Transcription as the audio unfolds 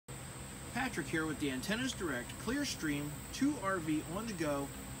Patrick here with the Antennas Direct Clearstream 2RV on-the-go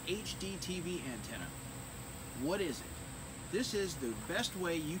HDTV antenna. What is it? This is the best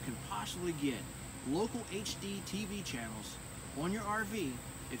way you can possibly get local HDTV channels on your RV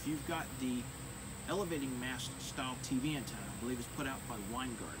if you've got the elevating mast style TV antenna. I believe it's put out by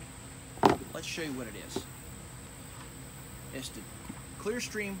Weingard. Let's show you what it is. It's the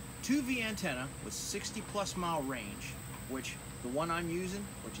Clearstream 2V antenna with 60+ mile range, which the one I'm using,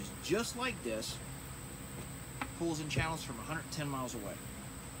 which is just like this, pulls in channels from 110 miles away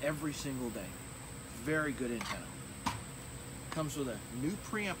every single day. Very good antenna. Comes with a new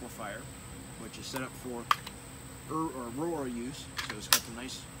preamplifier, which is set up for rural use, so it's got the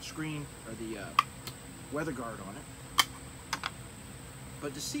nice screen or the weather guard on it.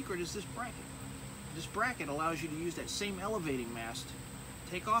 But the secret is this bracket. This bracket allows you to use that same elevating mast,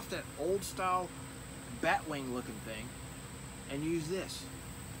 take off that old style batwing looking thing, and use this.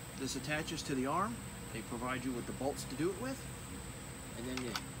 This attaches to the arm. They provide you with the bolts to do it with, and then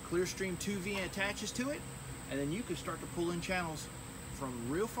the Clearstream 2V attaches to it, and then you can start to pull in channels from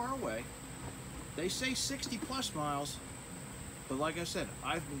real far away. They say 60+ miles, but like I said,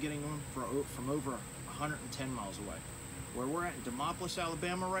 I've been getting them from over 110 miles away. Where we're at in Demopolis,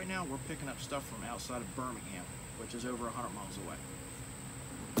 Alabama right now, we're picking up stuff from outside of Birmingham, which is over 100 miles away.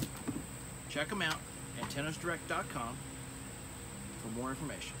 Check them out, antennasdirect.com, for more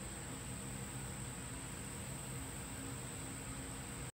information.